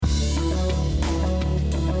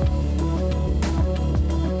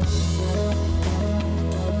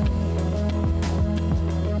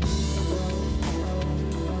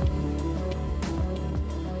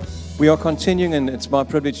We are continuing, and it's my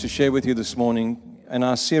privilege to share with you this morning in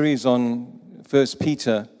our series on 1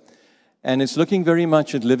 Peter. And it's looking very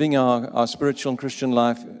much at living our spiritual and Christian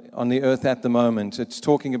life on the earth at the moment. It's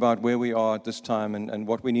talking about where we are at this time and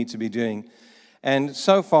what we need to be doing. And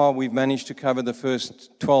so far, we've managed to cover the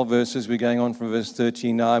first 12 verses. We're going on from verse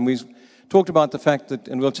 13 now. And we've talked about the fact that,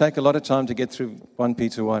 and we'll take a lot of time to get through 1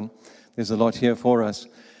 Peter 1. There's a lot here for us.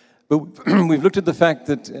 But we've looked at the fact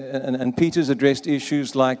that, and Peter's addressed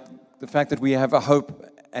issues like the fact that we have a hope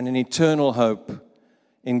and an eternal hope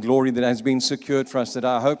in glory that has been secured for us, that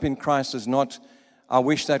our hope in Christ is not, I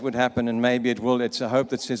wish that would happen and maybe it will. It's a hope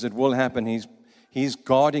that says it will happen. He's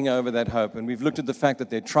guarding over that hope. And we've looked at the fact that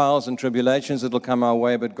there are trials and tribulations that will come our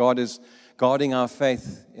way, but God is guarding our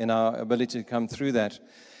faith in our ability to come through that.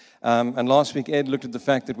 And last week, Ed looked at the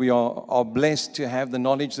fact that we are blessed to have the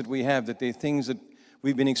knowledge that we have, that there are things that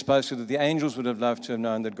we've been exposed to that the angels would have loved to have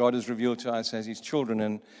known, that God has revealed to us as His children,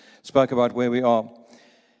 and spoke about where we are.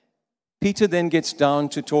 Peter then gets down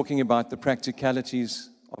to talking about the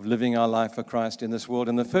practicalities of living our life for Christ in this world.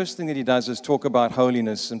 And the first thing that he does is talk about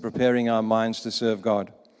holiness and preparing our minds to serve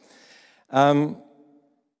God. I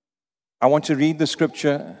want to read the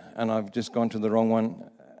scripture, and I've just gone to the wrong one.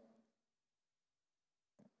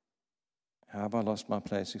 How have I lost my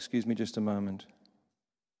place? Excuse me just a moment.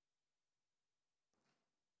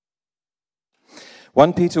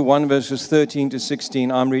 1 Peter 1 verses 13 to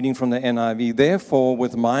 16, I'm reading from the NIV. Therefore,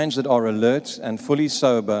 with minds that are alert and fully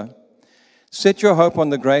sober, set your hope on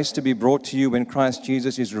the grace to be brought to you when Christ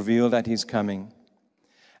Jesus is revealed at His coming.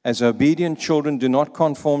 As obedient children, do not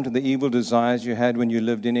conform to the evil desires you had when you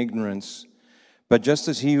lived in ignorance. But just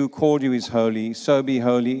as He who called you is holy, so be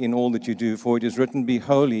holy in all that you do. For it is written, be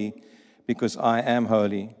holy, because I am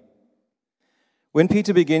holy. When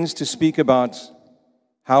Peter begins to speak about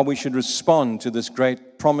how we should respond to this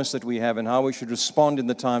great promise that we have, and how we should respond in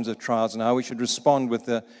the times of trials, and how we should respond with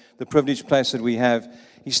the privileged place that we have,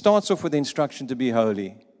 he starts off with the instruction to be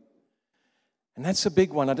holy. And that's a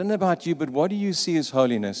big one. I don't know about you, but what do you see as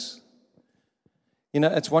holiness? You know,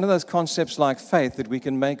 it's one of those concepts like faith that we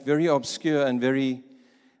can make very obscure and very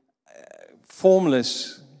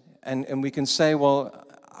formless, and we can say, well,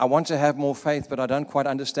 I want to have more faith, but I don't quite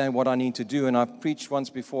understand what I need to do. And I've preached once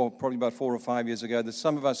before, probably about 4 or 5 years ago, that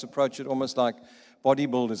some of us approach it almost like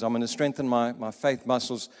bodybuilders. I'm going to strengthen my faith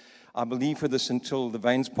muscles. I believe for this until the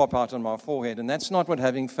veins pop out on my forehead. And that's not what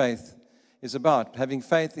having faith is about. Having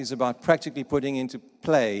faith is about practically putting into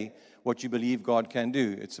play what you believe God can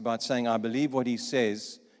do. It's about saying, I believe what He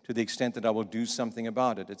says to the extent that I will do something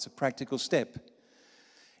about it. It's a practical step.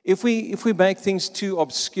 If we make things too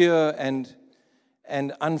obscure and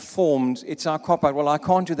unformed, it's our cop-out. Well, I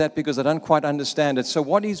can't do that because I don't quite understand it. So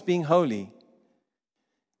what is being holy?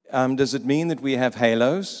 Does it mean that we have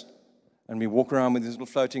halos and we walk around with these little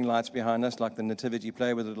floating lights behind us like the nativity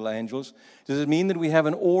play with the little angels? Does it mean that we have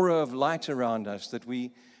an aura of light around us, that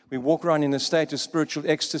we walk around in a state of spiritual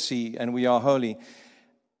ecstasy and we are holy?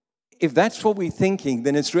 If that's what we're thinking,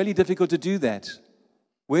 then it's really difficult to do that.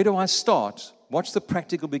 Where do I start? What's the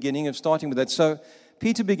practical beginning of starting with that? So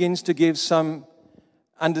Peter begins to give some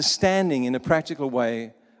understanding in a practical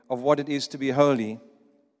way of what it is to be holy.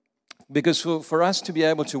 Because for us to be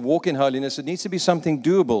able to walk in holiness, it needs to be something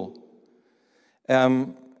doable.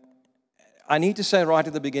 I need to say right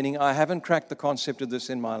at the beginning, I haven't cracked the concept of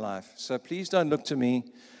this in my life. So please don't look to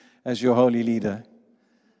me as your holy leader.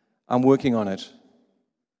 I'm working on it.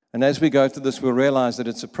 And as we go through this, we'll realize that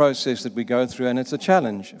it's a process that we go through, and it's a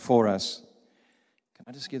challenge for us. Can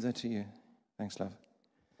I just give that to you? Thanks, love.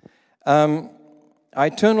 Our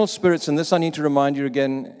eternal spirits, and this I need to remind you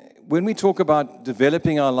again, when we talk about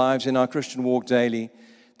developing our lives in our Christian walk daily,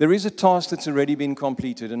 there is a task that's already been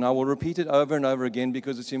completed, and I will repeat it over and over again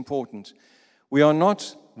because it's important. We are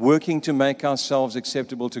not working to make ourselves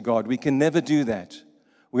acceptable to God. We can never do that.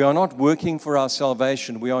 We are not working for our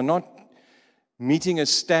salvation. We are not meeting a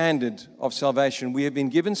standard of salvation. We have been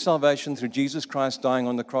given salvation through Jesus Christ dying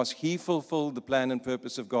on the cross. He fulfilled the plan and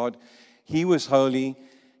purpose of God. He was holy.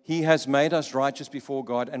 He has made us righteous before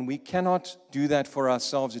God, and we cannot do that for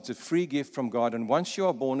ourselves. It's a free gift from God, and once you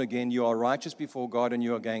are born again, you are righteous before God, and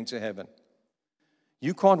you are going to heaven.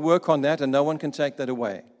 You can't work on that, and no one can take that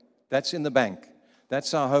away. That's in the bank.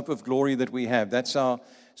 That's our hope of glory that we have. That's our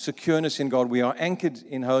secureness in God. We are anchored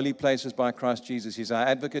in holy places by Christ Jesus. He's our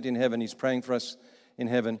advocate in heaven. He's praying for us in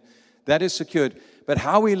heaven. That is secured. But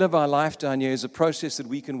how we live our life down here is a process that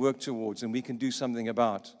we can work towards and we can do something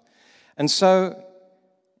about. And so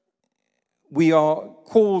we are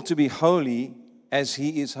called to be holy as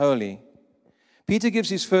He is holy. Peter gives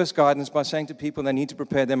his first guidance by saying to people they need to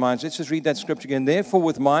prepare their minds. Let's just read that scripture again. Therefore,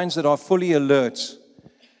 with minds that are fully alert.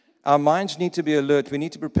 Our minds need to be alert. We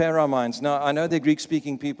need to prepare our minds. Now, I know there are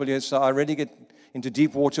Greek-speaking people here, so I already get into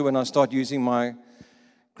deep water when I start using my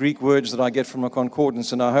Greek words that I get from a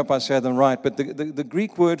concordance, and I hope I say them right. But the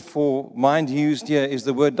Greek word for mind used here is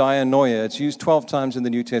the word dianoia. It's used 12 times in the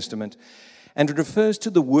New Testament. And it refers to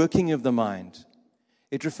the working of the mind.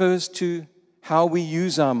 It refers to how we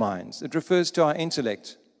use our minds. It refers to our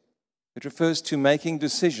intellect. It refers to making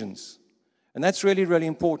decisions. And that's really, really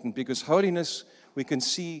important, because holiness, we can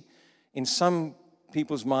see in some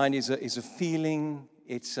people's mind, is a feeling.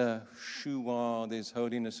 It's a shoo-wah, there's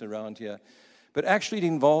holiness around here. But actually it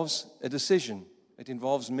involves a decision. It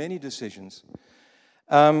involves many decisions.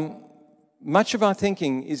 Much of our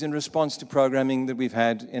thinking is in response to programming that we've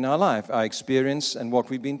had in our life, our experience and what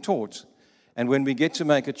we've been taught. And when we get to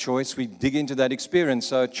make a choice, we dig into that experience.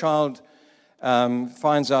 So a child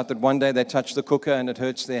finds out that one day they touch the cooker and it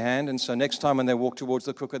hurts their hand. And so next time when they walk towards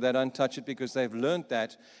the cooker, they don't touch it because they've learned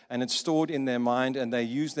that. And it's stored in their mind, and they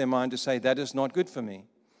use their mind to say, that is not good for me.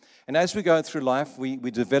 And as we go through life, we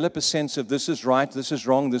develop a sense of this is right, this is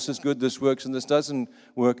wrong, this is good, this works, and this doesn't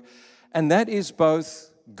work. And that is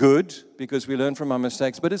both good, because we learn from our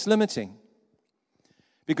mistakes, but it's limiting.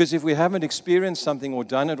 Because if we haven't experienced something or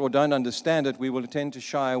done it or don't understand it, we will tend to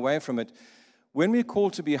shy away from it. When we're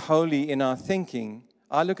called to be holy in our thinking,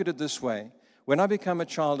 I look at it this way. When I become a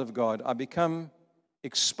child of God, I become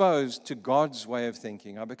exposed to God's way of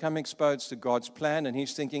thinking. I become exposed to God's plan and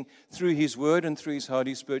His thinking through His Word and through His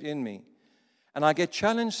Holy Spirit in me. And I get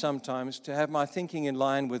challenged sometimes to have my thinking in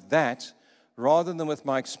line with that rather than with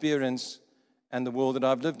my experience and the world that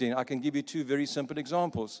I've lived in. I can give you two very simple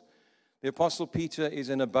examples. The Apostle Peter is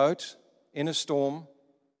in a boat in a storm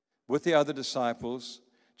with the other disciples.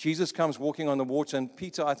 Jesus comes walking on the water, and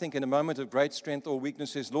Peter, I think in a moment of great strength or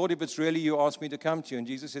weakness, says, Lord, if it's really you, ask me to come to you. And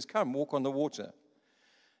Jesus says, come, walk on the water.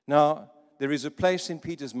 Now, there is a place in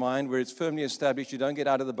Peter's mind where it's firmly established you don't get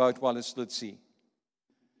out of the boat while it's still at sea.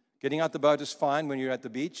 Getting out the boat is fine when you're at the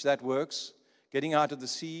beach, that works. Getting out of the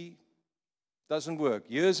sea doesn't work.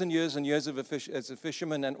 Years and years and years as a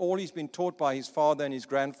fisherman, and all he's been taught by his father and his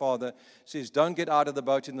grandfather says, don't get out of the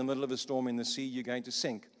boat in the middle of a storm in the sea, you're going to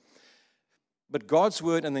sink. But God's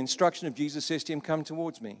word and the instruction of Jesus says to him, come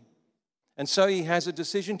towards me. And so he has a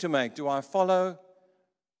decision to make. Do I follow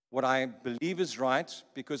what I believe is right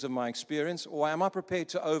because of my experience, or am I prepared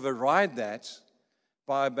to override that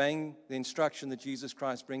by obeying the instruction that Jesus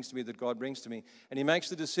Christ brings to me, that God brings to me? And he makes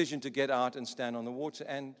the decision to get out and stand on the water,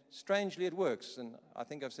 and strangely it works. And I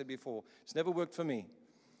think I've said before, it's never worked for me.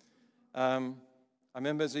 I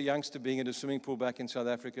remember as a youngster being in a swimming pool back in South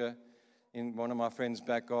Africa, in one of my friend's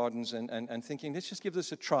back gardens, and thinking, let's just give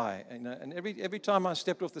this a try. And every time I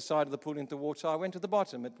stepped off the side of the pool into water, I went to the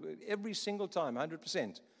bottom. Every single time,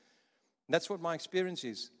 100%. That's what my experience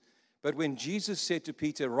is. But when Jesus said to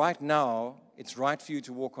Peter, right now, it's right for you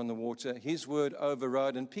to walk on the water, his word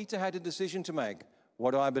overrode, and Peter had a decision to make.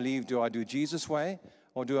 What do I believe? Do I do Jesus' way,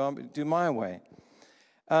 or do I do my way?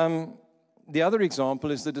 The other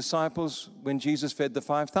example is the disciples when Jesus fed the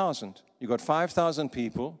 5,000. You've got 5,000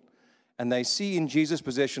 people, and they see in Jesus'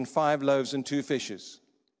 possession 5 loaves and 2 fishes.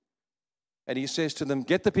 And he says to them,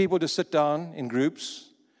 get the people to sit down in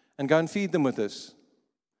groups and go and feed them with us.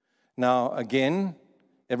 Now, again,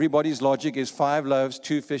 everybody's logic is 5 loaves,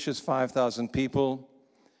 2 fishes, 5,000 people.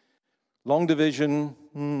 Long division,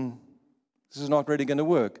 this is not really going to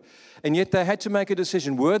work. And yet they had to make a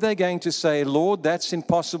decision. Were they going to say, Lord, that's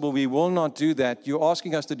impossible, we will not do that. You're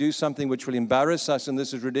asking us to do something which will embarrass us, and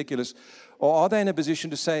this is ridiculous. Or are they in a position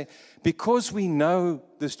to say, because we know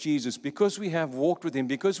this Jesus, because we have walked with him,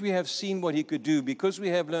 because we have seen what he could do, because we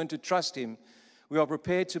have learned to trust him, we are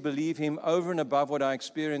prepared to believe him over and above what our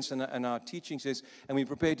experience and our teaching says, and we're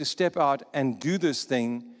prepared to step out and do this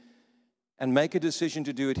thing and make a decision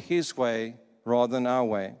to do it his way rather than our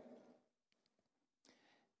way.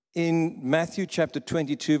 In Matthew chapter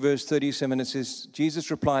 22, verse 37, it says,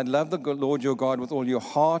 Jesus replied, love the Lord your God with all your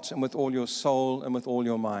heart and with all your soul and with all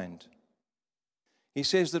your mind. He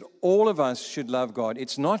says that all of us should love God.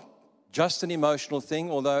 It's not just an emotional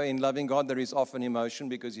thing, although in loving God there is often emotion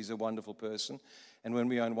because he's a wonderful person. And when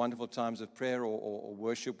we are in wonderful times of prayer or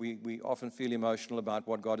worship, we often feel emotional about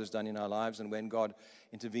what God has done in our lives. And when God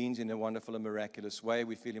intervenes in a wonderful and miraculous way,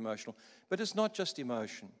 we feel emotional. But it's not just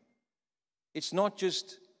emotion. It's not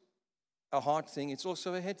just a heart thing, it's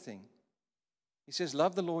also a head thing. He says,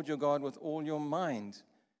 love the Lord your God with all your mind.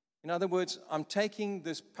 In other words, I'm taking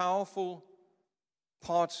this powerful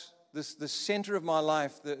part, this center of my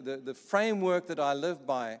life, the framework that I live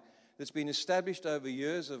by, that's been established over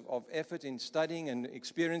years of effort in studying and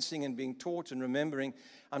experiencing and being taught and remembering.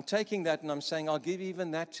 I'm taking that and I'm saying, I'll give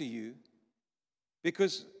even that to you,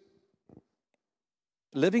 because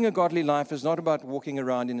living a godly life is not about walking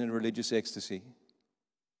around in a religious ecstasy.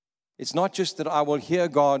 It's not just that I will hear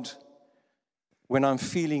God when I'm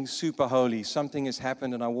feeling super holy. Something has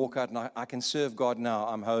happened and I walk out and I can serve God now.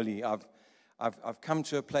 I'm holy. I've come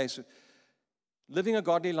to a place. Living a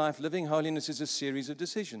godly life, living holiness is a series of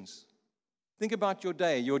decisions. Think about your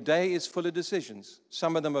day. Your day is full of decisions.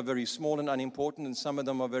 Some of them are very small and unimportant, and some of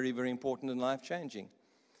them are very, very important and life-changing.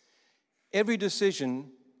 Every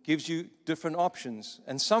decision gives you different options,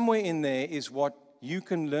 and somewhere in there is what you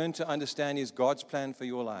can learn to understand is God's plan for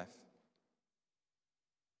your life.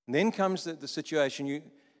 And then comes the situation.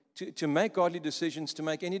 To make godly decisions, to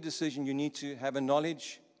make any decision, you need to have a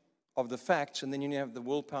knowledge of the facts, and then you have the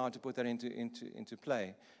willpower to put that into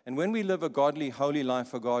play. And when we live a godly, holy life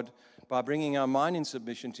for God, by bringing our mind in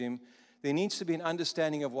submission to Him, there needs to be an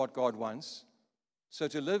understanding of what God wants. So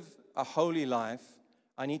to live a holy life,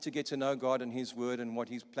 I need to get to know God and His Word and what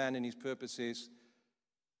His plan and His purpose is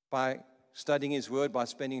by studying His Word, by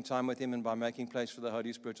spending time with Him, and by making place for the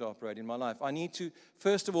Holy Spirit to operate in my life. I need to,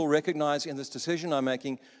 first of all, recognize in this decision I'm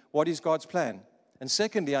making what is God's plan. And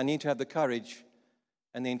secondly, I need to have the courage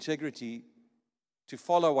and the integrity to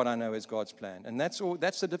follow what I know is God's plan. And that's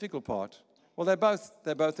the difficult part. Well, they're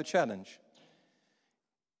both a challenge.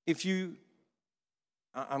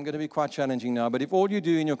 I'm going to be quite challenging now, but if all you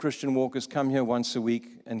do in your Christian walk is come here once a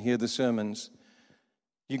week and hear the sermons,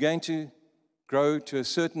 you're going to grow to a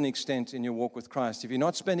certain extent in your walk with Christ. If you're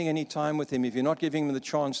not spending any time with Him, if you're not giving Him the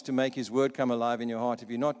chance to make His Word come alive in your heart, if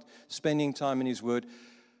you're not spending time in His Word,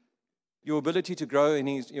 your ability to grow in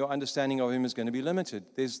your understanding of Him is going to be limited.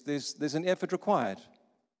 There's an effort required.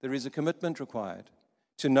 There is a commitment required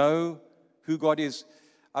to know who God is.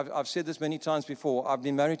 I've said this many times before. I've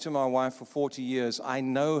been married to my wife for 40 years. I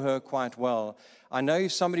know her quite well. I know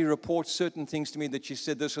if somebody reports certain things to me that she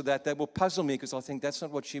said this or that will puzzle me because I think that's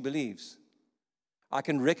not what she believes. I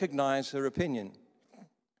can recognize her opinion.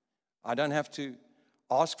 I don't have to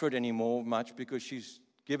ask for it anymore much because she's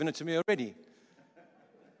given it to me already.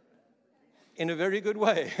 In a very good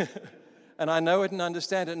way. And I know it and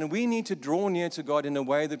understand it. And we need to draw near to God in a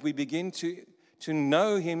way that we begin to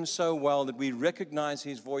know Him so well that we recognize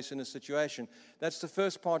His voice in a situation. That's the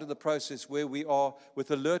first part of the process where we are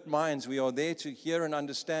with alert minds. We are there to hear and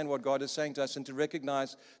understand what God is saying to us and to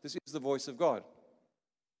recognize this is the voice of God.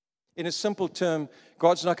 In a simple term,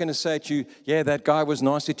 God's not going to say to you, yeah, that guy was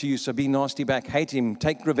nasty to you, so be nasty back. Hate him.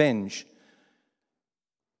 Take revenge.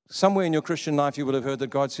 Somewhere in your Christian life, you will have heard that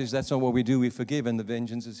God says that's not what we do. We forgive, and the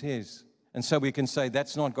vengeance is His. And so we can say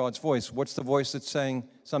that's not God's voice. What's the voice that's saying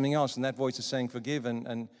something else? And that voice is saying forgive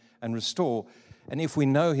and restore. And if we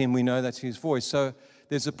know Him, we know that's His voice. So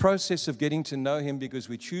there's a process of getting to know Him because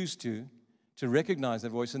we choose to recognize that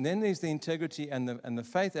voice. And then there's the integrity and the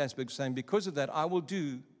faith aspect saying, because of that, I will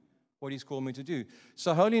do what He's called me to do.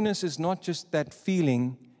 So holiness is not just that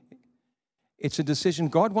feeling. It's a decision.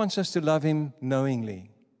 God wants us to love Him knowingly.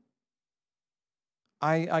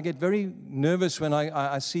 I get very nervous when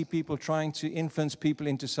I see people trying to influence people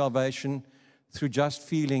into salvation through just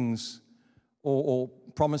feelings or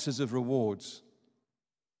promises of rewards.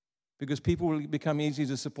 Because people will become easily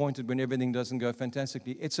disappointed when everything doesn't go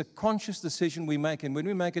fantastically. It's a conscious decision we make. And when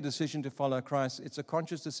we make a decision to follow Christ, it's a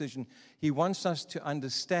conscious decision. He wants us to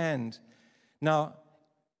understand. Now,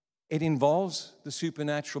 it involves the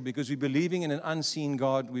supernatural because we're believing in an unseen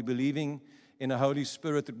God. We're believing in a Holy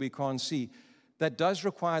Spirit that we can't see. That does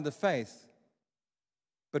require the faith.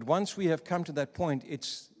 But once we have come to that point,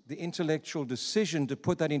 it's the intellectual decision to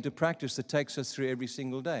put that into practice that takes us through every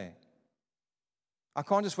single day. I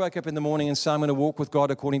can't just wake up in the morning and say, I'm going to walk with God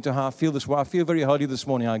according to how I feel this way. I feel very holy this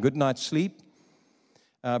morning. I had a good night's sleep.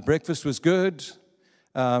 Breakfast was good.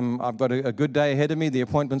 I've got a good day ahead of me. The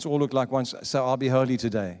appointments all look like one, so I'll be holy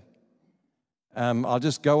today. I'll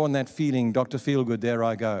just go on that feeling, Dr. Feelgood, there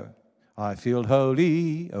I go. I feel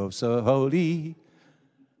holy, oh so holy.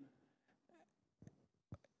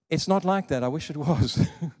 It's not like that. I wish it was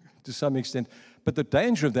to some extent. But the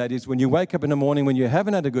danger of that is when you wake up in the morning when you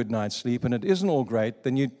haven't had a good night's sleep and it isn't all great,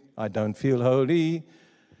 then I don't feel holy.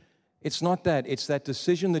 It's not that. It's that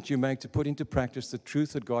decision that you make to put into practice the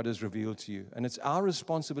truth that God has revealed to you. And it's our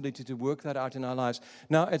responsibility to work that out in our lives.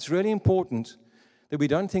 Now, it's really important that we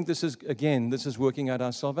don't think this is working out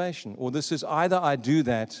our salvation. Or this is either I do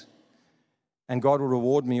that and God will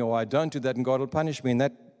reward me, or I don't do that and God will punish me. And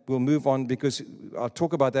that will move on because I'll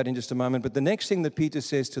talk about that in just a moment. But the next thing that Peter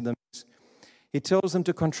says to them is, he tells them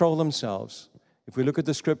to control themselves. If we look at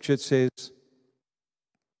the scripture, it says,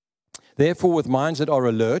 therefore, with minds that are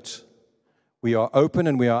alert, we are open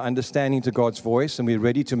and we are understanding to God's voice and we're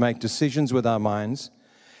ready to make decisions with our minds,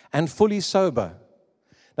 and fully sober.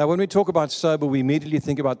 Now, when we talk about sober, we immediately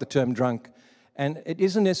think about the term drunk. And it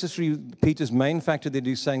isn't necessarily Peter's main factor that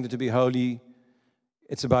he's saying that to be holy,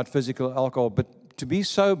 it's about physical alcohol. But to be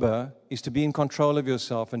sober is to be in control of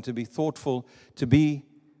yourself, and to be thoughtful. To be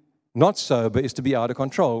not sober is to be out of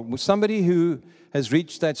control. Somebody who has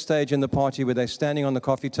reached that stage in the party where they're standing on the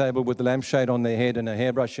coffee table with the lampshade on their head and a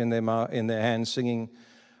hairbrush in their hand, singing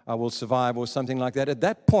 "I Will Survive" or something like that, at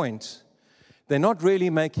that point, they're not really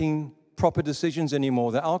making proper decisions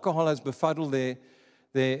anymore. The alcohol has befuddled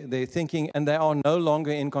their thinking, and they are no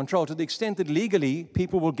longer in control, to the extent that legally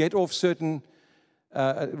people will get off certain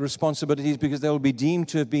responsibilities because they will be deemed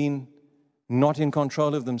to have been not in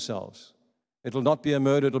control of themselves. It will not be a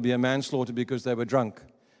murder, it will be a manslaughter because they were drunk.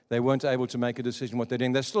 They weren't able to make a decision what they're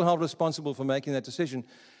doing. They're still held responsible for making that decision.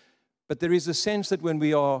 But there is a sense that when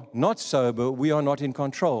we are not sober, we are not in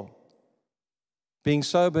control. Being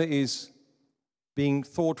sober is being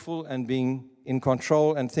thoughtful and being in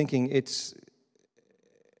control and thinking. It's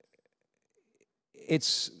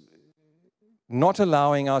not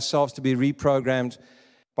allowing ourselves to be reprogrammed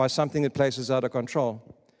by something that places us out of control.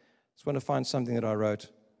 I just want to find something that I wrote.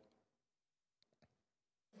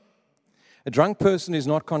 A drunk person is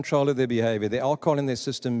not in control of their behavior. The alcohol in their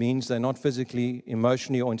system means they're not physically,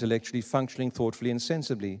 emotionally, or intellectually functioning thoughtfully and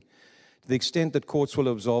sensibly, to the extent that courts will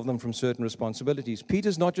absolve them from certain responsibilities.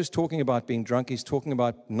 Peter's not just talking about being drunk, he's talking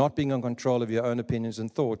about not being in control of your own opinions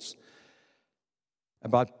and thoughts,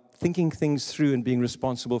 about thinking things through and being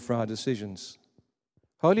responsible for our decisions.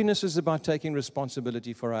 Holiness is about taking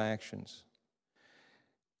responsibility for our actions.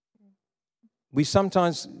 We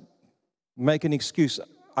sometimes make an excuse.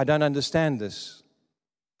 I don't understand this.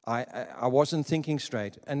 I wasn't thinking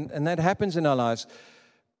straight. And that happens in our lives.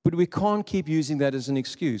 But we can't keep using that as an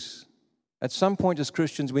excuse. At some point as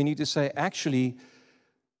Christians, we need to say, actually,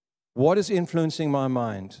 what is influencing my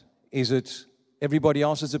mind? Is it everybody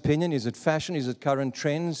else's opinion? Is it fashion? Is it current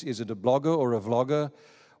trends? Is it a blogger or a vlogger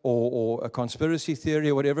or a conspiracy theory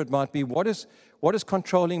or whatever it might be? What is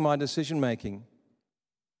controlling my decision making?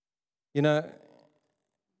 You know,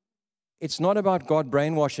 it's not about God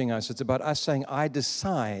brainwashing us. It's about us saying, I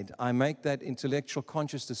decide, I make that intellectual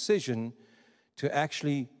conscious decision to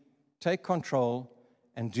actually take control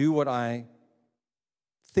and do what I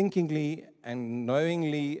thinkingly and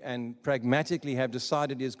knowingly and pragmatically have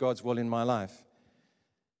decided is God's will in my life.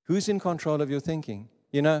 Who's in control of your thinking?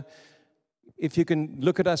 You know, if you can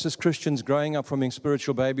look at us as Christians growing up from being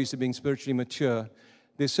spiritual babies to being spiritually mature,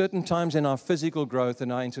 there's certain times in our physical growth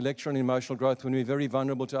and our intellectual and emotional growth when we're very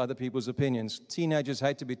vulnerable to other people's opinions. Teenagers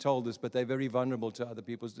hate to be told this, but they're very vulnerable to other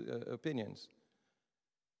people's opinions.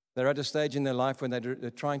 They're at a stage in their life when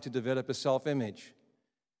they're trying to develop a self-image.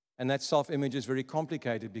 And that self-image is very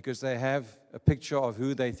complicated because they have a picture of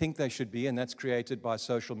who they think they should be, and that's created by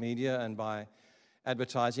social media and by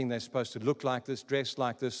advertising. They're supposed to look like this, dress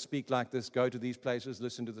like this, speak like this, go to these places,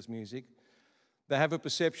 listen to this music. They have a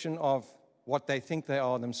perception of what they think they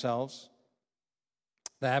are themselves.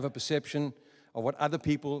 They have a perception of what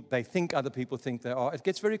they think other people think they are. It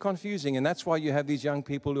gets very confusing, and that's why you have these young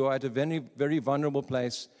people who are at a very, very vulnerable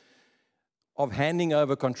place of handing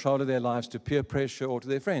over control of their lives to peer pressure or to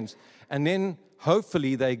their friends. And then,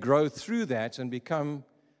 hopefully, they grow through that and become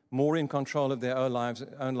more in control of their own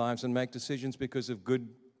lives and make decisions because of good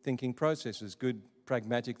thinking processes, good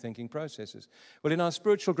pragmatic thinking processes. Well, in our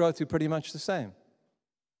spiritual growth, we're pretty much the same.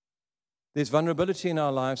 There's vulnerability in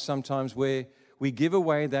our lives sometimes where we give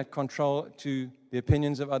away that control to the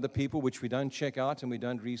opinions of other people, which we don't check out and we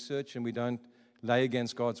don't research and we don't lay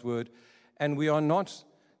against God's word. And we are not,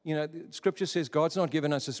 Scripture says God's not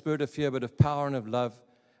given us a spirit of fear, but of power and of love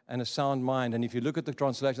and a sound mind. And if you look at the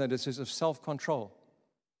translation, it says of self-control.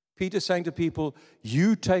 Peter's saying to people,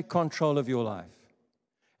 you take control of your life.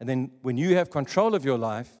 And then when you have control of your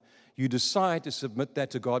life, you decide to submit that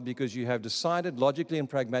to God because you have decided logically and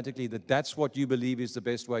pragmatically that that's what you believe is the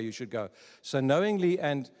best way you should go. So knowingly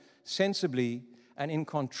and sensibly and in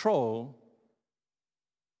control,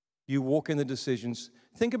 you walk in the decisions.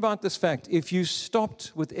 Think about this fact. If you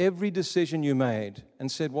stopped with every decision you made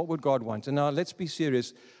and said, what would God want? And now let's be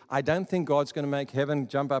serious. I don't think God's going to make heaven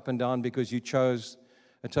jump up and down because you chose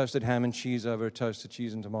a toasted ham and cheese over a toasted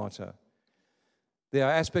cheese and tomato. There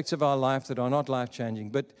are aspects of our life that are not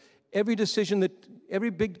life-changing, but every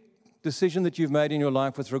big decision that you've made in your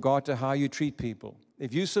life with regard to how you treat people,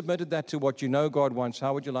 if you submitted that to what you know God wants,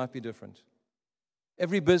 how would your life be different?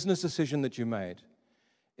 Every business decision that you made,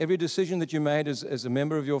 every decision that you made as a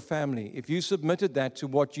member of your family, if you submitted that to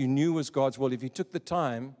what you knew was God's will, if you took the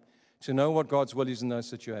time to know what God's will is in those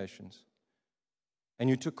situations, and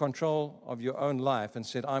you took control of your own life and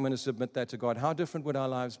said, I'm going to submit that to God, how different would our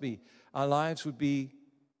lives be? Our lives would be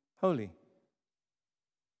holy.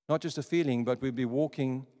 Not just a feeling, but we'll be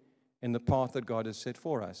walking in the path that God has set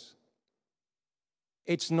for us.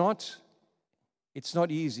 It's not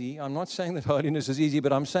easy. I'm not saying that holiness is easy,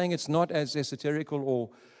 but I'm saying it's not as esoterical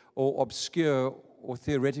or obscure or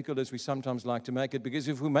theoretical as we sometimes like to make it. Because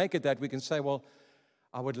if we make it that, we can say, well,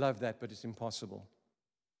 I would love that, but it's impossible.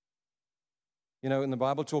 You know, when the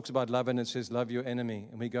Bible talks about love and it says, love your enemy,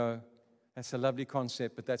 and we go, that's a lovely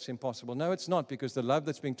concept, but that's impossible. No, it's not, because the love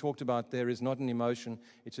that's being talked about there is not an emotion.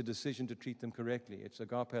 It's a decision to treat them correctly. It's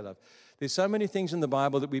agape love. There's so many things in the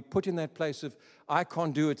Bible that we put in that place of, I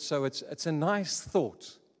can't do it, so it's a nice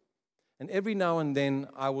thought. And every now and then,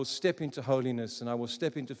 I will step into holiness and I will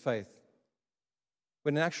step into faith.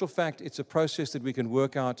 When in actual fact, it's a process that we can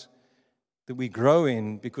work out, that we grow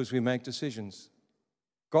in because we make decisions.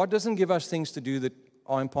 God doesn't give us things to do that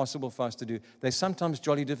are impossible for us to do. They're sometimes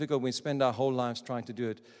jolly difficult. We spend our whole lives trying to do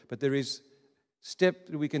it. But there is a step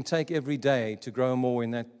that we can take every day to grow more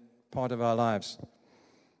in that part of our lives.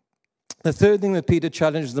 The third thing that Peter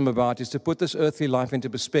challenges them about is to put this earthly life into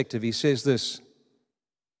perspective. He says this: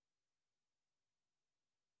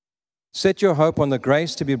 set your hope on the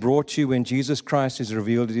grace to be brought to you when Jesus Christ is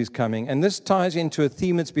revealed at his coming. And this ties into a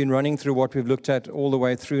theme that's been running through what we've looked at all the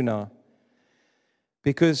way through now.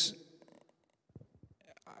 Because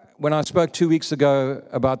when I spoke 2 weeks ago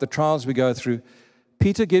about the trials we go through,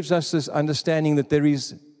 Peter gives us this understanding that there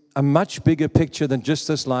is a much bigger picture than just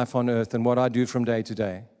this life on earth and what I do from day to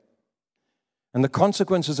day. And the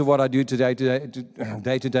consequences of what I do day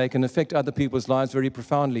to day can affect other people's lives very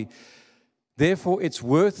profoundly. Therefore, it's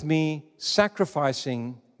worth me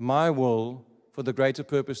sacrificing my will for the greater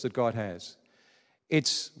purpose that God has.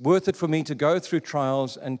 It's worth it for me to go through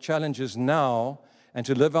trials and challenges now and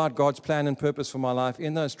to live out God's plan and purpose for my life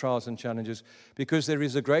in those trials and challenges, because there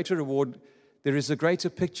is a greater reward, there is a greater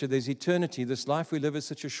picture, there's eternity. This life we live is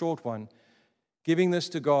such a short one. Giving this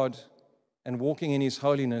to God and walking in his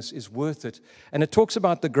holiness is worth it. And it talks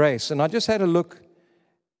about the grace. And I just had a look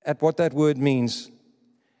at what that word means.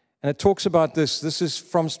 And it talks about this. This is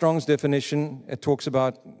from Strong's definition. It talks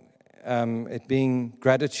about it being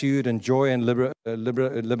gratitude and joy and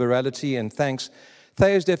liberality and thanks.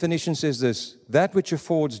 Thayer's definition says this: that which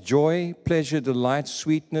affords joy, pleasure, delight,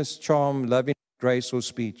 sweetness, charm, loving, grace, or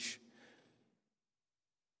speech.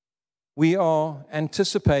 We are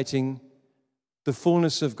anticipating the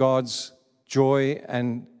fullness of God's joy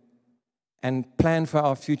and plan for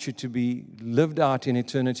our future to be lived out in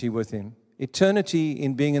eternity with him. Eternity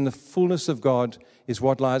in being in the fullness of God is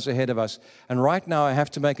what lies ahead of us. And right now I have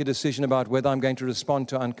to make a decision about whether I'm going to respond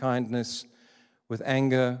to unkindness with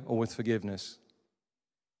anger or with forgiveness.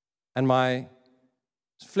 And my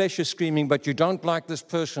flesh is screaming, but you don't like this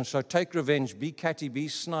person, so take revenge, be catty, be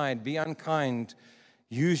snide, be unkind,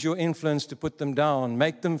 use your influence to put them down,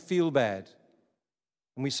 make them feel bad.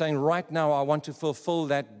 And we're saying right now I want to fulfill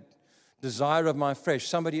that desire of my flesh.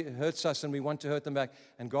 Somebody hurts us and we want to hurt them back.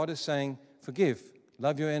 And God is saying, forgive,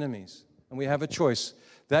 love your enemies. And we have a choice.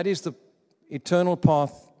 That is the eternal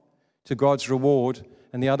path to God's reward.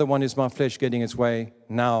 And the other one is my flesh getting its way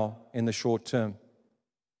now in the short term.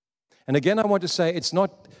 And again, I want to say, it's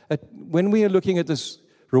not, when we are looking at this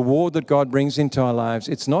reward that God brings into our lives,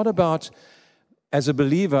 it's not about, as a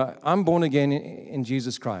believer, I'm born again in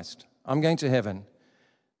Jesus Christ. I'm going to heaven.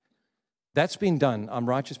 That's been done. I'm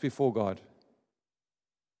righteous before God.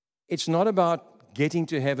 It's not about getting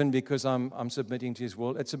to heaven because I'm submitting to his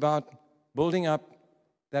will. It's about building up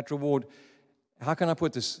that reward. How can I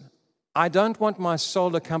put this? I don't want my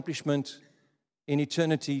soul accomplishment in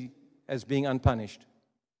eternity as being unpunished.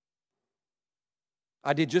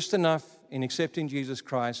 I did just enough in accepting Jesus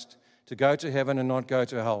Christ to go to heaven and not go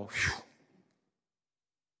to hell. Whew.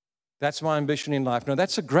 That's my ambition in life. Now,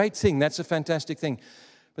 that's a great thing. That's a fantastic thing.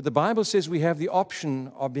 But the Bible says we have the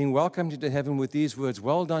option of being welcomed into heaven with these words: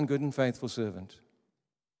 well done, good and faithful servant.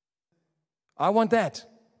 I want that.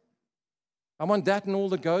 I want that and all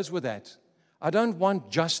that goes with that. I don't want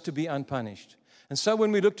just to be unpunished. And so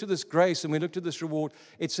when we look to this grace and we look to this reward,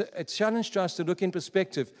 it's a challenge to us to look in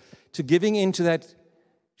perspective, to giving into that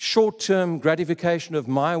short-term gratification of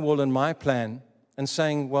my will and my plan and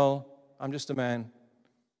saying, well, I'm just a man.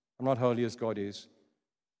 I'm not holy as God is.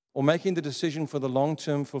 Or making the decision for the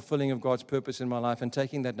long-term fulfilling of God's purpose in my life and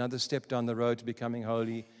taking that another step down the road to becoming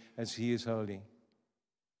holy as he is holy.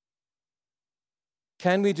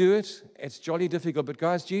 Can we do it? It's jolly difficult, but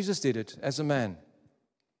guys, Jesus did it as a man.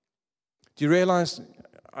 Do you realize,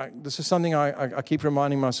 this is something I keep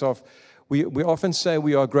reminding myself, we often say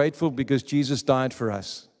we are grateful because Jesus died for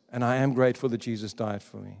us, and I am grateful that Jesus died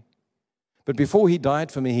for me. But before he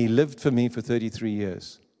died for me, he lived for me for 33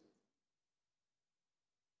 years.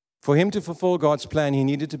 For him to fulfill God's plan, he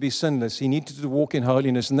needed to be sinless. He needed to walk in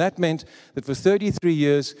holiness. And that meant that for 33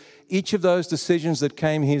 years, each of those decisions that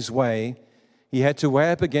came his way, he had to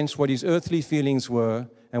weigh up against what his earthly feelings were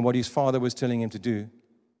and what his Father was telling him to do.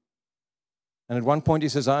 And at one point he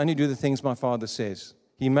says, I only do the things my Father says.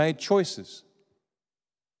 He made choices.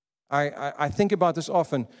 I think about this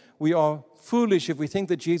often. We are foolish if we think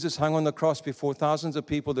that Jesus hung on the cross before thousands of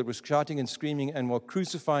people that were shouting and screaming and were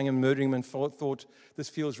crucifying and murdering him and thought, this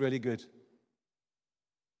feels really good.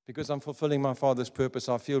 Because I'm fulfilling my Father's purpose,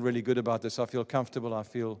 I feel really good about this. I feel comfortable. I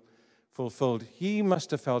feel fulfilled. He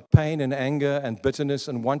must have felt pain and anger and bitterness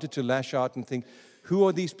and wanted to lash out and think, who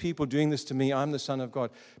are these people doing this to me? I'm the Son of God.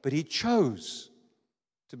 But he chose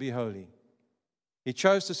to be holy. He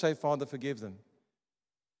chose to say, Father, forgive them.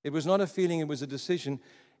 It was not a feeling, it was a decision.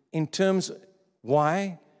 In terms,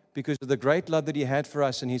 why? Because of the great love that he had for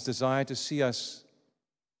us and his desire to see us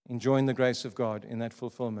enjoying the grace of God in that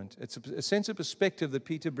fulfillment. It's a sense of perspective that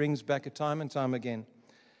Peter brings back time and time again.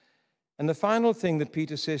 And the final thing that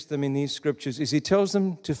Peter says to them in these scriptures is he tells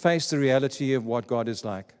them to face the reality of what God is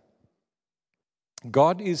like.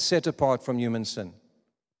 God is set apart from human sin.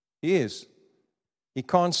 He is. He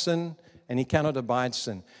can't sin and he cannot abide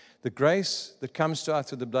sin. The grace that comes to us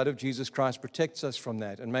through the blood of Jesus Christ protects us from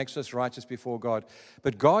that and makes us righteous before God.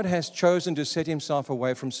 But God has chosen to set himself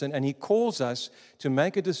away from sin, and he calls us to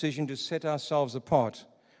make a decision to set ourselves apart.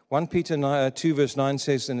 1 Peter 2 verse 9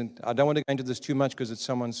 says, and I don't want to go into this too much because it's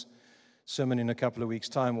someone's sermon in a couple of weeks'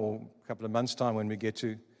 time or a couple of months' time when we get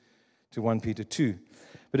to 1 Peter 2.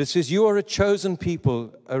 But it says, you are a chosen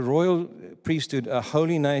people, a royal priesthood, a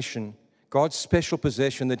holy nation, God's special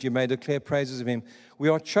possession, that you may declare praises of him. We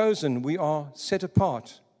are chosen. We are set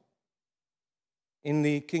apart. In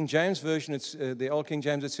the King James Version, it's the Old King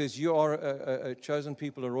James, it says, you are a chosen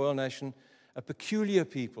people, a royal nation, a peculiar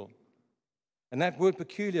people. And that word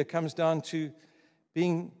peculiar comes down to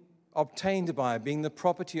being obtained by, being the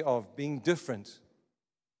property of, being different.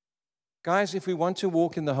 Guys, if we want to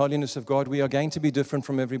walk in the holiness of God, we are going to be different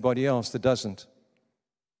from everybody else that doesn't.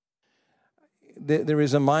 There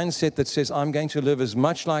is a mindset that says, I'm going to live as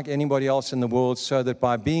much like anybody else in the world so that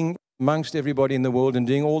by being amongst everybody in the world and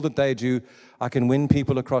doing all that they do, I can win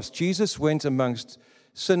people across. Jesus went amongst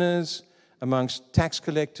sinners, amongst tax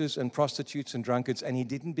collectors and prostitutes and drunkards, and he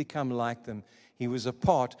didn't become like them. He was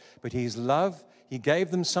apart, but his love, he gave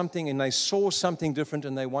them something, and they saw something different,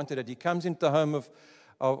 and they wanted it. He comes into the home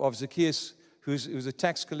of Zacchaeus, who's a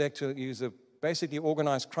tax collector. He was a basically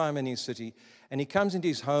organized crime in his city, and he comes into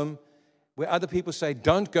his home, where other people say,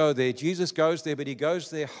 don't go there. Jesus goes there, but he goes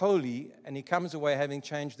there holy, and he comes away having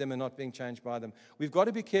changed them and not being changed by them. We've got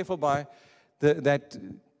to be careful by that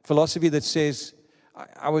philosophy that says,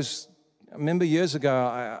 I remember years ago,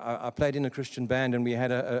 I played in a Christian band, and we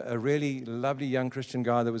had a really lovely young Christian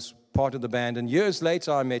guy that was part of the band. And years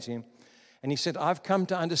later, I met him, and he said, I've come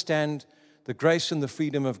to understand the grace and the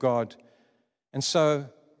freedom of God. And so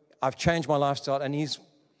I've changed my lifestyle. And his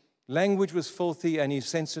language was filthy, and his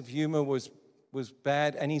sense of humor was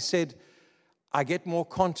bad. And he said, I get more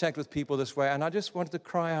contact with people this way. And I just wanted to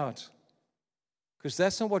cry out, because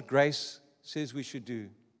that's not what grace says we should do.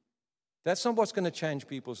 That's not what's going to change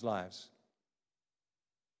people's lives.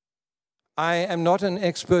 I am not an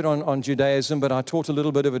expert on Judaism, but I taught a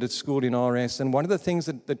little bit of it at school in RS. And one of the things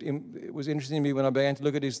that was interesting to me when I began to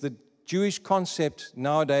look at it is the Jewish concept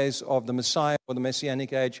nowadays of the Messiah or the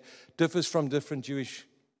Messianic age differs from different Jewish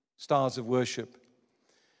styles of worship.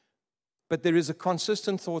 But there is a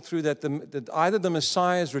consistent thought through that either the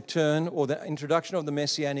Messiah's return or the introduction of the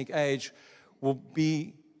Messianic age will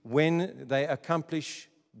be when they accomplish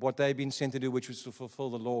what they've been sent to do, which was to fulfill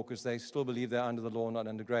the law, because they still believe they're under the law, not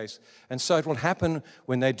under grace. And so it will happen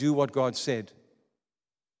when they do what God said.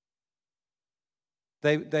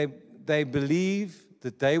 They believe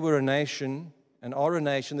that they were a nation and are a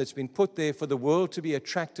nation that's been put there for the world to be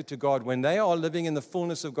attracted to God. When they are living in the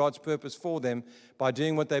fullness of God's purpose for them by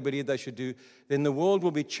doing what they believe they should do, then the world will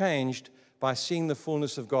be changed by seeing the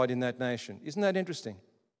fullness of God in that nation. Isn't that interesting?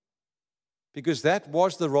 Because that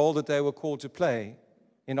was the role that they were called to play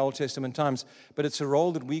in Old Testament times, but it's a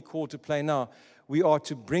role that we call to play now. We are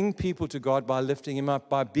to bring people to God by lifting him up,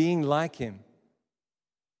 by being like him.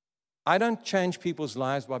 I don't change people's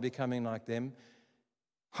lives by becoming like them.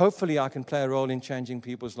 Hopefully, I can play a role in changing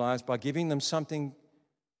people's lives by giving them something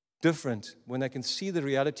different. When they can see the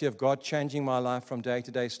reality of God changing my life from day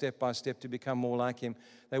to day, step by step, to become more like him,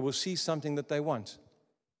 they will see something that they want.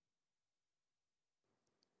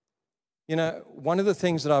 You know, one of the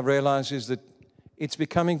things that I've realized is that it's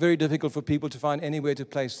becoming very difficult for people to find anywhere to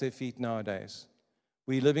place their feet nowadays.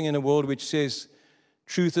 We're living in a world which says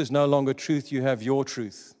truth is no longer truth, you have your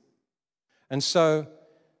truth. And so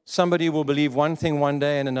somebody will believe one thing one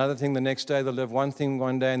day and another thing the next day. They'll live one thing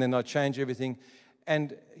one day and then they'll change everything.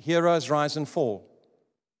 And heroes rise and fall.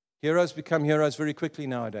 Heroes become heroes very quickly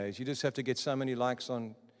nowadays. You just have to get so many likes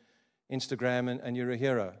on Instagram and you're a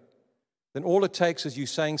hero. Then all it takes is you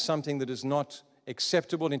saying something that is not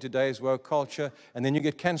acceptable in today's woke culture, and then you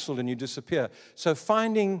get canceled and you disappear. So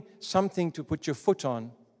finding something to put your foot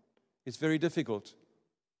on is very difficult.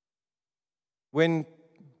 When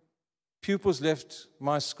pupils left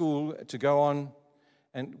my school to go on,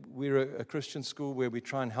 and we're a Christian school where we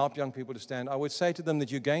try and help young people to stand, I would say to them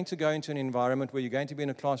that you're going to go into an environment where you're going to be in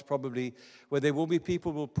a class probably where there will be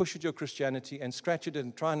people who will push at your Christianity and scratch it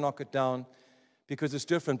and try and knock it down because it's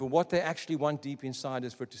different. But what they actually want deep inside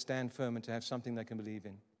is for it to stand firm and to have something they can believe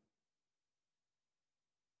in.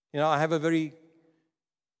 You know, I have a very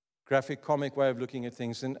graphic, comic way of looking at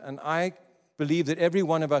things, and I believe that every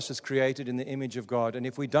one of us is created in the image of God. And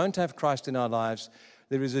if we don't have Christ in our lives,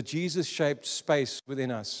 there is a Jesus-shaped space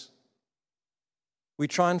within us. We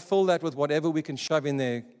try and fill that with whatever we can shove in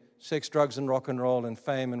there, sex, drugs, and rock and roll, and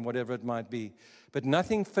fame, and whatever it might be. But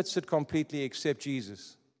nothing fits it completely except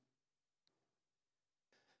Jesus.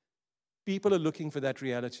 People are looking for that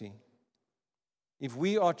reality. If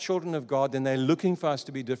we are children of God, then they're looking for us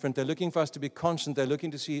to be different. They're looking for us to be constant. They're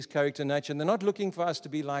looking to see His character and nature. And they're not looking for us to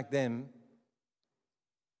be like them.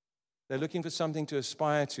 They're looking for something to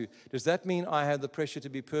aspire to. Does that mean I have the pressure to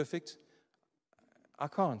be perfect? I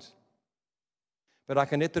can't. But I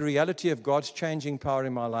can let the reality of God's changing power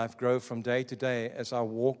in my life grow from day to day as I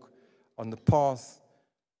walk on the path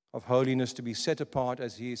of holiness to be set apart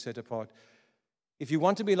as He is set apart. If you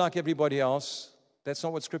want to be like everybody else, that's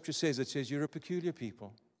not what Scripture says. It says you're a peculiar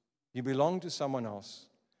people. You belong to someone else.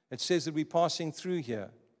 It says that we're passing through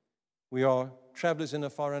here. We are travelers in a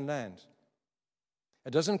foreign land.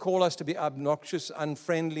 It doesn't call us to be obnoxious,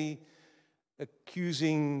 unfriendly,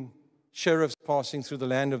 accusing sheriffs passing through the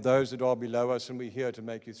land of those that are below us, and we're here to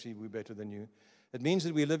make you see we're better than you. It means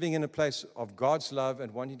that we're living in a place of God's love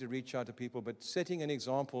and wanting to reach out to people, but setting an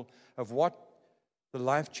example of what the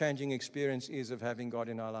life-changing experience is of having God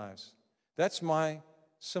in our lives. That's my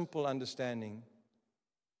simple understanding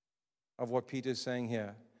of what Peter is saying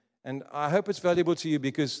here. And I hope it's valuable to you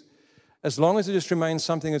because as long as it just remains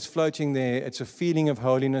something that's floating there, it's a feeling of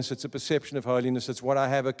holiness, it's a perception of holiness, it's what I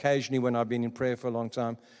have occasionally when I've been in prayer for a long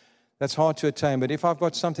time. That's hard to attain. But if I've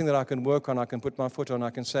got something that I can work on, I can put my foot on,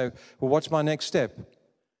 I can say, well, what's my next step?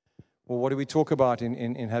 Well, what do we talk about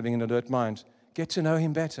in having an alert mind? Get to know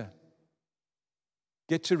Him better.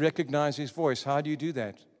 Get to recognize His voice. How do you do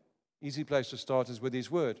that? Easy place to start is with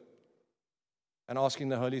His Word and asking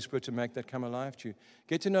the Holy Spirit to make that come alive to you.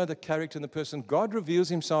 Get to know the character and the person. God reveals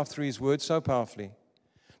Himself through His Word so powerfully,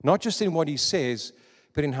 not just in what He says,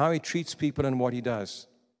 but in how He treats people and what He does.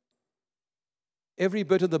 Every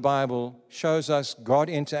bit of the Bible shows us God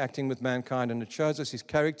interacting with mankind, and it shows us His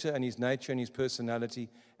character and His nature and His personality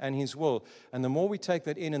and His will. And the more we take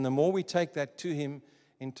that in and the more we take that to Him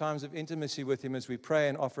in times of intimacy with Him as we pray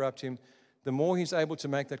and offer up to Him, the more He's able to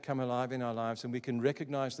make that come alive in our lives, and we can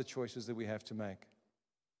recognize the choices that we have to make.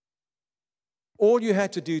 All you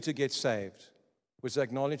had to do to get saved was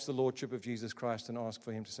acknowledge the Lordship of Jesus Christ and ask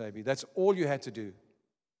for Him to save you. That's all you had to do.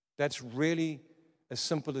 That's really as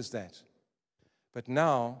simple as that. But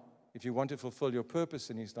now, if you want to fulfill your purpose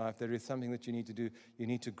in His life, there is something that you need to do. You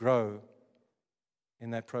need to grow in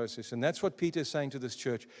that process. And that's what Peter is saying to this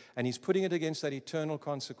church. And he's putting it against that eternal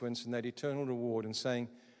consequence and that eternal reward and saying,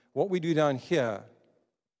 what we do down here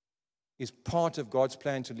is part of God's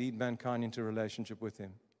plan to lead mankind into a relationship with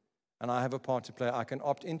Him. And I have a part to play. I can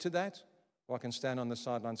opt into that, or I can stand on the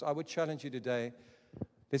sidelines. I would challenge you today,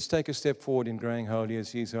 let's take a step forward in growing holy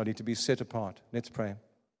as He is holy, to be set apart. Let's pray.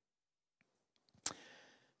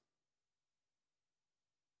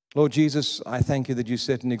 Lord Jesus, I thank You that You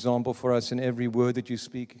set an example for us in every word that You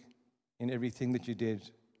speak, in everything that You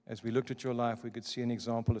did. As we looked at Your life, we could see an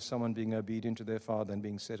example of someone being obedient to their Father and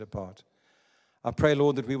being set apart. I pray,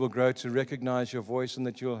 Lord, that we will grow to recognize Your voice and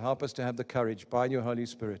that You'll help us to have the courage by Your Holy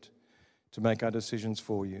Spirit to make our decisions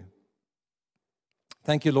for You.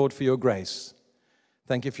 Thank You, Lord, for Your grace.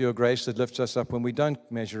 Thank You for Your grace that lifts us up when we don't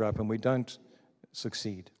measure up and we don't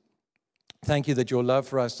succeed. Thank You that Your love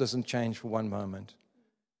for us doesn't change for one moment.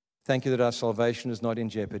 Thank You that our salvation is not in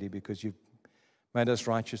jeopardy because You've made us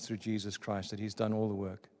righteous through Jesus Christ, that He's done all the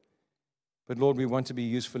work. But Lord, we want to be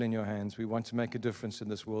useful in Your hands. We want to make a difference in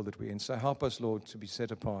this world that we're in. So help us, Lord, to be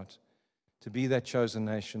set apart, to be that chosen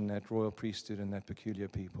nation, that royal priesthood, and that peculiar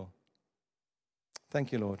people.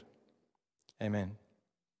 Thank You, Lord. Amen.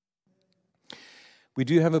 We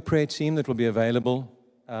do have a prayer team that will be available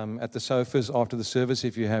at the sofas after the service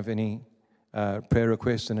if you have any prayer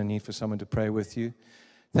request and a need for someone to pray with you.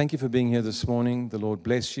 Thank you for being here this morning. The Lord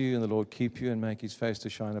bless you and the Lord keep you and make His face to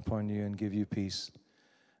shine upon you and give you peace.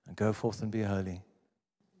 And go forth and be holy.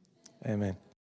 Amen.